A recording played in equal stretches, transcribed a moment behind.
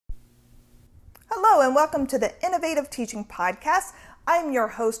Hello and welcome to the Innovative Teaching Podcast. I'm your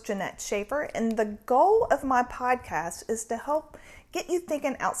host, Jeanette Schaefer, and the goal of my podcast is to help get you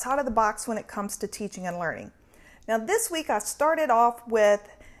thinking outside of the box when it comes to teaching and learning. Now, this week I started off with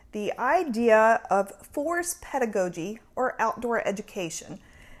the idea of forest pedagogy or outdoor education.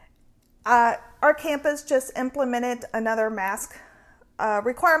 Our campus just implemented another mask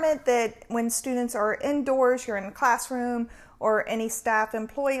requirement that when students are indoors, you're in a classroom, or any staff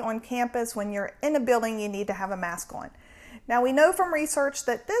employee on campus, when you're in a building, you need to have a mask on. Now, we know from research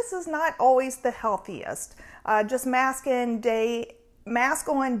that this is not always the healthiest. Just mask on day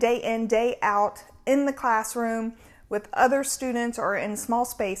in, day out in the classroom with other students or in small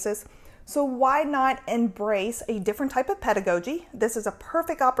spaces. So why not embrace a different type of pedagogy? This is a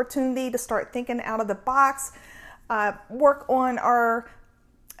perfect opportunity to start thinking out of the box, work on our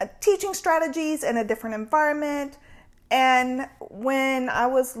teaching strategies in a different environment. And when I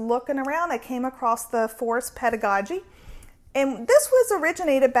was looking around, I came across the forest pedagogy. And this was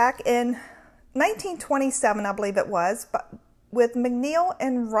originated back in 1927, I believe it was, but with McNeil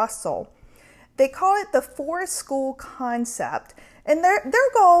and Russell. They call it the forest school concept. And their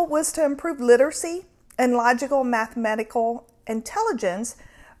goal was to improve literacy and logical mathematical intelligence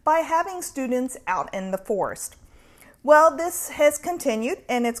by having students out in the forest. Well, this has continued,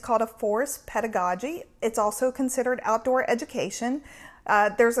 and it's called a forest pedagogy. It's also considered outdoor education.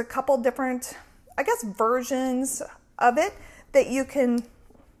 There's a couple different, versions of it that you can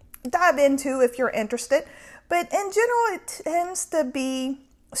dive into if you're interested. But in general, it tends to be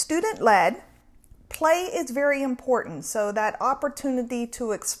student-led. Play is very important, so that opportunity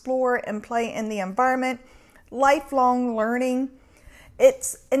to explore and play in the environment, lifelong learning.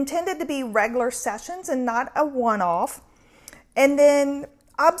 It's intended to be regular sessions and not a one-off. And then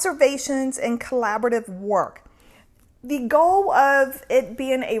observations and collaborative work. The goal of it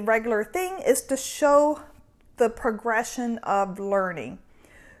being a regular thing is to show the progression of learning.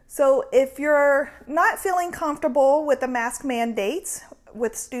 So if you're not feeling comfortable with the mask mandates,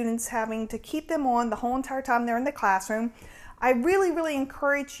 with students having to keep them on the whole entire time they're in the classroom, I really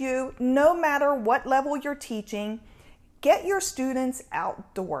encourage you, no matter what level you're teaching, get your students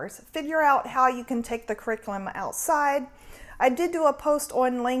outdoors. Figure out how you can take the curriculum outside. I did do a post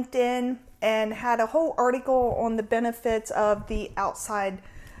on LinkedIn and had a whole article on the benefits of the outside,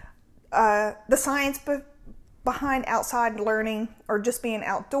 the science behind outside learning or just being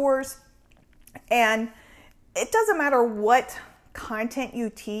outdoors. And it doesn't matter what content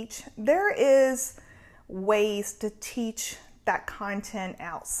you teach, there is ways to teach that content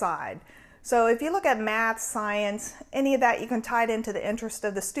outside. So if you look at math, science, any of that, you can tie it into the interest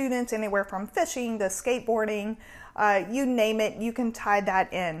of the students, anywhere from fishing to skateboarding, you name it, you can tie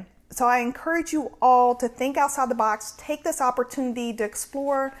that in. So I encourage you all to think outside the box, take this opportunity to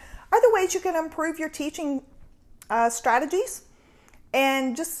explore other ways you can improve your teaching strategies,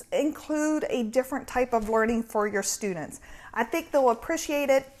 and just include a different type of learning for your students. I think they'll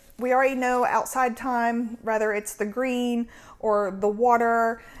appreciate it. We already know outside time, whether it's the green or the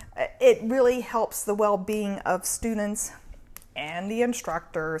water, it really helps the well-being of students and the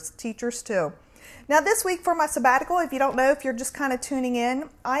instructors, teachers too. Now this week for my sabbatical, if you don't know, if you're just kind of tuning in,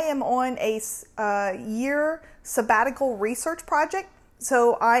 I am on a year sabbatical research project.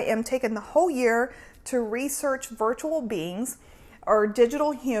 So I am taking the whole year to research virtual beings or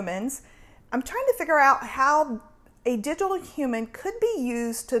digital humans. I'm trying to figure out how a digital human could be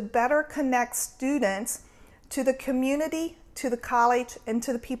used to better connect students to the community, to the college, and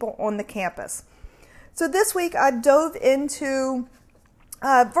to the people on the campus. So this week I dove into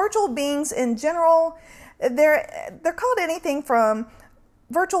virtual beings in general. They're called anything from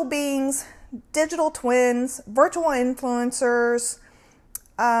virtual beings, digital twins, virtual influencers,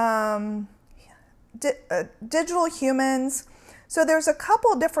 digital humans. So there's a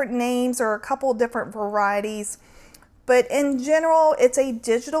couple different names or a couple different varieties. But in general, it's a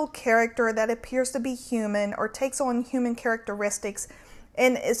digital character that appears to be human or takes on human characteristics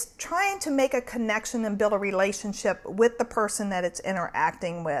and is trying to make a connection and build a relationship with the person that it's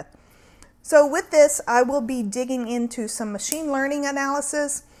interacting with. So with this, I will be digging into some machine learning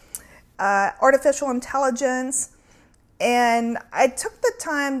analysis, artificial intelligence, and I took the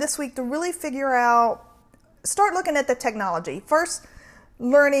time this week to really start looking at the technology. First,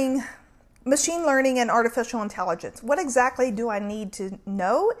 machine learning and artificial intelligence. What exactly do I need to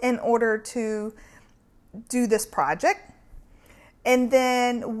know in order to do this project? And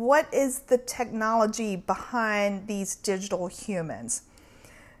then what is the technology behind these digital humans?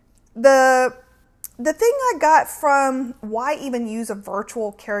 The the thing I got from why even use a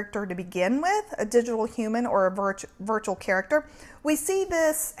virtual character to begin with, a digital human or a virtual character, we see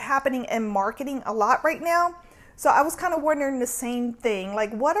this happening in marketing a lot right now. So I was kind of wondering the same thing,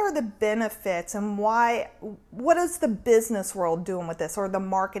 like what are the benefits and what is the business world doing with this, or the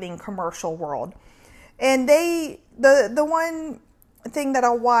marketing commercial world? And the one thing that I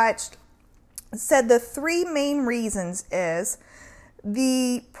watched said the three main reasons is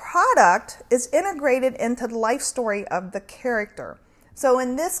the product is integrated into the life story of the character. So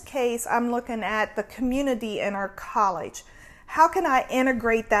in this case, I'm looking at the community in our college. How can I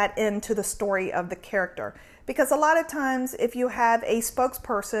integrate that into the story of the character? Because a lot of times if you have a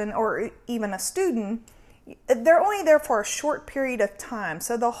spokesperson or even a student, they're only there for a short period of time.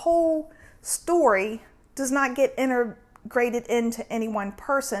 So the whole story does not get integrated into any one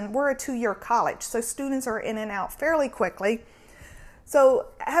person. We're a 2-year college, so students are in and out fairly quickly. So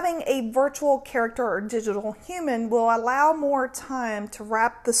having a virtual character or digital human will allow more time to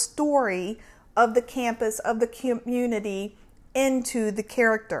wrap the story of the campus, of the community, into the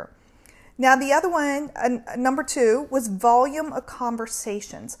character. Now the other one, number 2, was volume of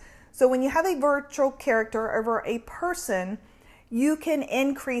conversations. So when you have a virtual character over a person, you can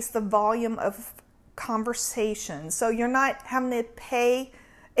increase the volume of conversations. So you're not having to pay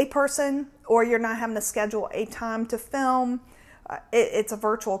a person, or you're not having to schedule a time to film. It's a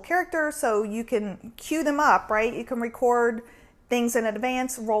virtual character, so you can queue them up, right? You can record things in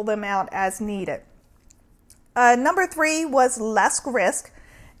advance, roll them out as needed. Number 3 was less risk.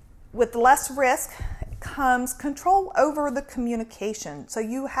 With less risk comes control over the communication. So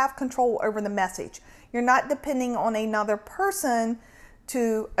you have control over the message. You're not depending on another person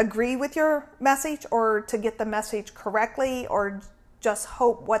to agree with your message or to get the message correctly, or just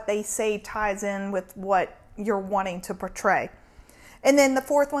hope what they say ties in with what you're wanting to portray. And then the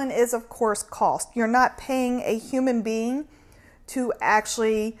 4th one is, of course, cost. You're not paying a human being to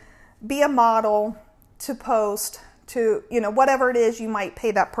actually be a model, to post, to, whatever it is you might pay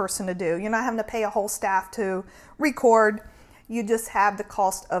that person to do. You're not having to pay a whole staff to record. You just have the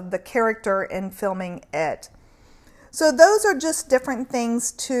cost of the character and filming it. So those are just different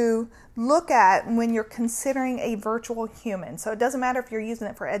things to look at when you're considering a virtual human. So it doesn't matter if you're using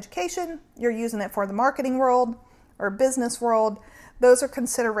it for education, you're using it for the marketing world or business world. Those are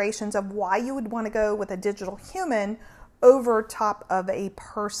considerations of why you would want to go with a digital human over top of a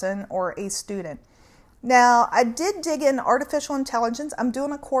person or a student. Now, I did dig in artificial intelligence. I'm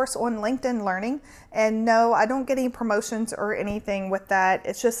doing a course on LinkedIn Learning, and no, I don't get any promotions or anything with that.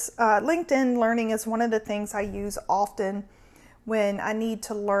 It's just LinkedIn Learning is one of the things I use often when I need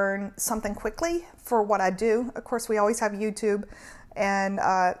to learn something quickly for what I do. Of course, we always have YouTube and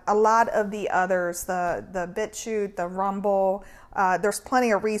a lot of the others, the BitChute, the Rumble. There's plenty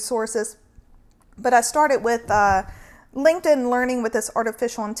of resources, but I started with LinkedIn Learning with this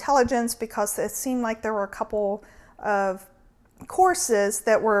artificial intelligence because it seemed like there were a couple of courses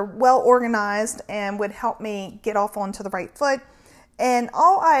that were well organized and would help me get off onto the right foot. And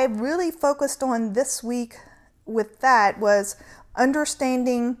all I really focused on this week with that was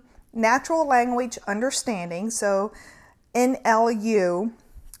understanding natural language understanding, so NLU,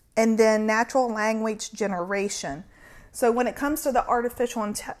 and then natural language generation. So when it comes to the artificial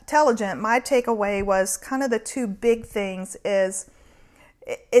intelligence, my takeaway was kind of the 2 big things is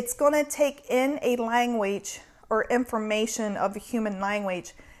it's going to take in a language or information of a human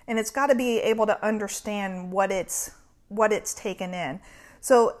language, and it's got to be able to understand what it's taken in.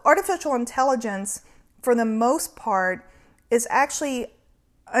 So artificial intelligence, for the most part, is actually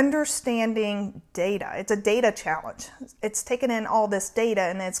understanding data. It's a data challenge. It's taken in all this data,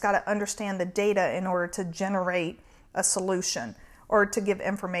 and it's got to understand the data in order to generate a solution or to give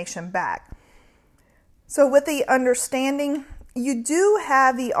information back. So with the understanding, you do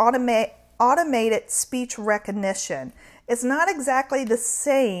have the automated speech recognition. It's not exactly the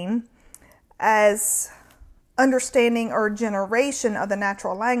same as understanding or generation of the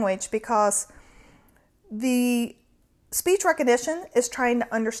natural language, because the speech recognition is trying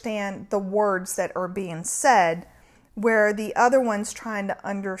to understand the words that are being said, where the other one's trying to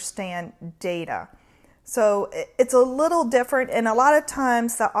understand data. So it's a little different, and a lot of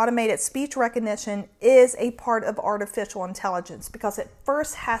times the automated speech recognition is a part of artificial intelligence because it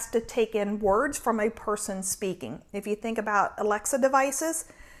first has to take in words from a person speaking. If you think about Alexa devices,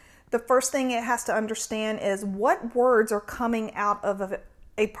 the first thing it has to understand is what words are coming out of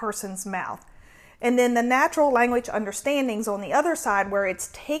a person's mouth. And then the natural language understandings on the other side, where it's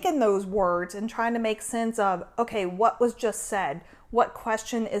taken those words and trying to make sense of, okay, what was just said? What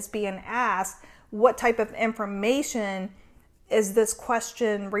question is being asked? What type of information is this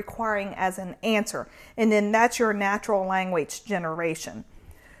question requiring as an answer? And then that's your natural language generation.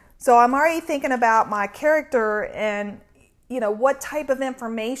 So I'm already thinking about my character and, what type of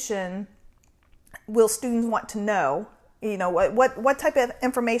information will students want to know? What type of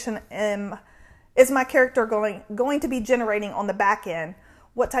information is my character going to be generating on the back end?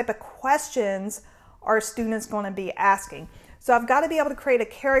 What type of questions are students going to be asking? So I've got to be able to create a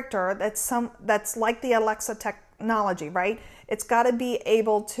character that's like the Alexa technology, right? It's got to be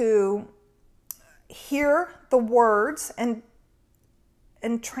able to hear the words and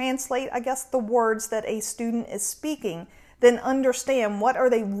translate, I guess, the words that a student is speaking, then understand what are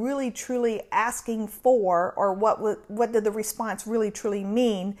they really truly asking for, or what did the response really truly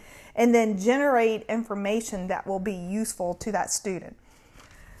mean, and then generate information that will be useful to that student.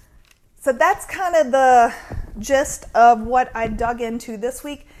 So that's kind of the gist of what I dug into this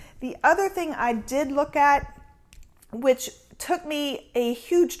week. The other thing I did look at, which took me a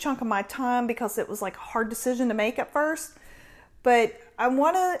huge chunk of my time because it was like a hard decision to make at first, but I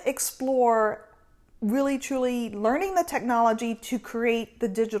want to explore really truly learning the technology to create the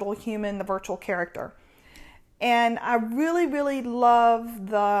digital human, the virtual character. And I really, really love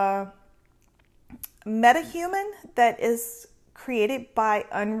the MetaHuman that is created by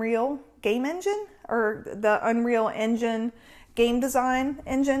Unreal Game Engine, or the Unreal Engine game design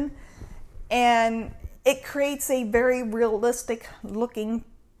engine. And it creates a very realistic looking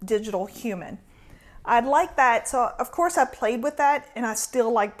digital human. I like that. So of course I played with that, and I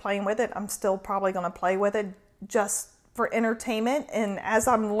still like playing with it. I'm still probably going to play with it just for entertainment. And as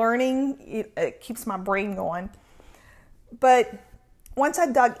I'm learning, it keeps my brain going. But once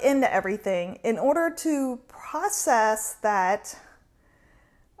I dug into everything, in order to process that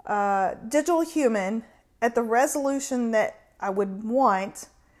digital human at the resolution that I would want,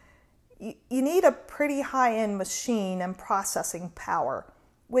 you need a pretty high-end machine and processing power,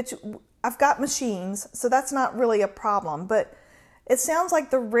 which I've got machines, so that's not really a problem. But it sounds like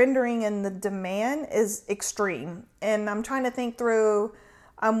the rendering and the demand is extreme. And I'm trying to think through,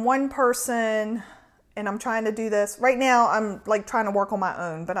 I'm one person and I'm trying to do this. Right now, I'm like trying to work on my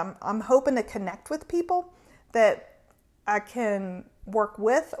own, but I'm hoping to connect with people that I can work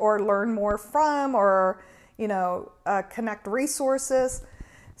with or learn more from, or, connect resources.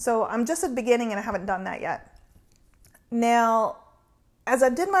 So I'm just at the beginning and I haven't done that yet. Now, as I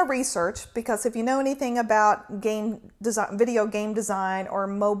did my research, because if you know anything about game design, video game design or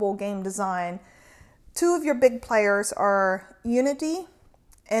mobile game design, two of your big players are Unity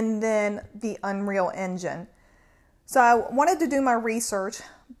and then the Unreal Engine. So I wanted to do my research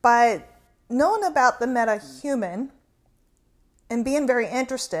by knowing about the MetaHuman and being very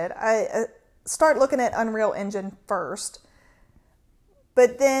interested. I start looking at Unreal Engine first.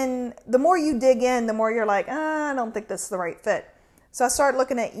 But then the more you dig in, the more you're like, I don't think this is the right fit. So I started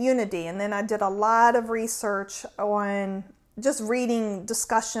looking at Unity, and then I did a lot of research on just reading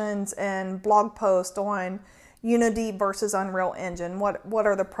discussions and blog posts on Unity versus Unreal Engine. What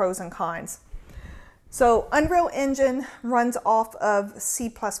are the pros and cons? So Unreal Engine runs off of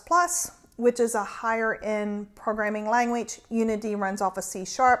C++, which is a higher end programming language. Unity runs off of C#,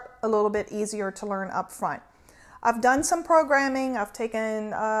 a little bit easier to learn up front. I've done some programming. I've taken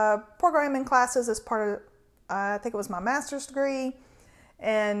programming classes as part of, I think it was my master's degree.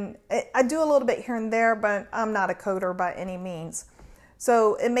 And I do a little bit here and there, but I'm not a coder by any means.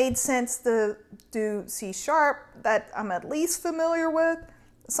 So it made sense to do C# that I'm at least familiar with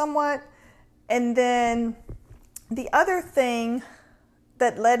somewhat. And then the other thing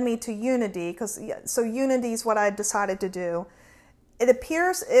that led me to Unity, so Unity is what I decided to do. It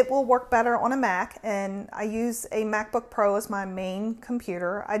appears it will work better on a Mac, and I use a MacBook Pro as my main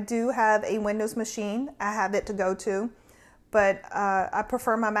computer. I do have a Windows machine. I have it to go to, but I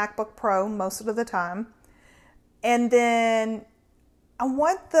prefer my MacBook Pro most of the time. And then I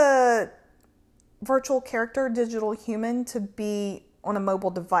want the virtual character, digital human, to be on a mobile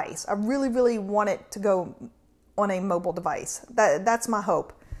device. I really, really want it to go on a mobile device. That's my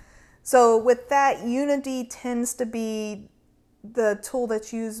hope. So with that, Unity tends to be the tool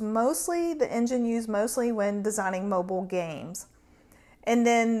that's used mostly, the engine used mostly when designing mobile games. And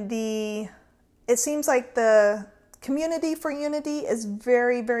then it seems like the community for Unity is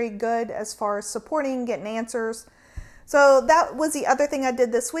very, very good as far as supporting, getting answers. So that was the other thing I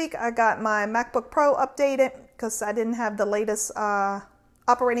did this week. I got my MacBook Pro updated because I didn't have the latest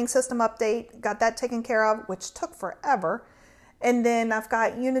operating system update. Got that taken care of, which took forever. And then I've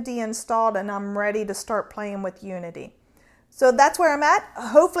got Unity installed and I'm ready to start playing with Unity. So that's where I'm at.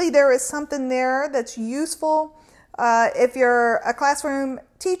 Hopefully there is something there that's useful. If you're a classroom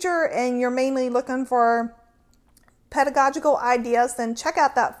teacher and you're mainly looking for pedagogical ideas, then check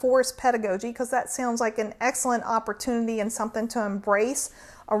out that forest pedagogy, because that sounds like an excellent opportunity and something to embrace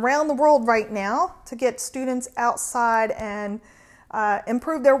around the world right now to get students outside and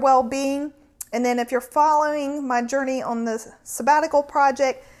improve their well-being. And then if you're following my journey on the sabbatical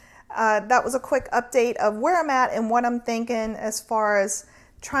project, that was a quick update of where I'm at and what I'm thinking as far as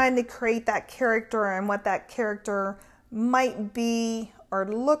trying to create that character and what that character might be or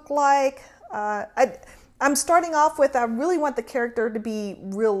look like. I'm starting off with, I really want the character to be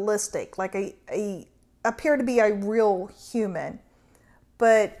realistic, like appear to be a real human.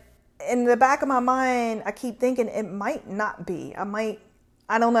 But in the back of my mind, I keep thinking it might not be.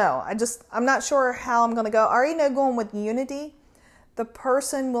 I don't know. I'm not sure how I'm going to go. I already know going with Unity, the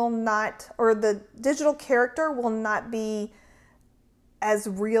person will not, or the digital character will not be as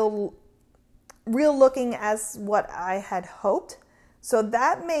real looking as what I had hoped. So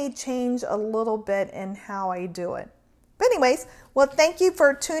that may change a little bit in how I do it. But anyways, well, thank you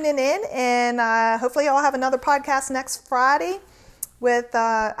for tuning in, and hopefully I'll have another podcast next Friday with,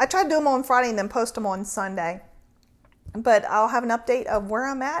 I try to do them on Friday and then post them on Sunday. But I'll have an update of where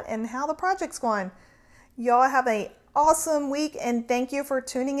I'm at and how the project's going. Y'all have an awesome week, and thank you for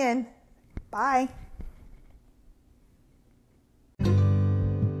tuning in. Bye.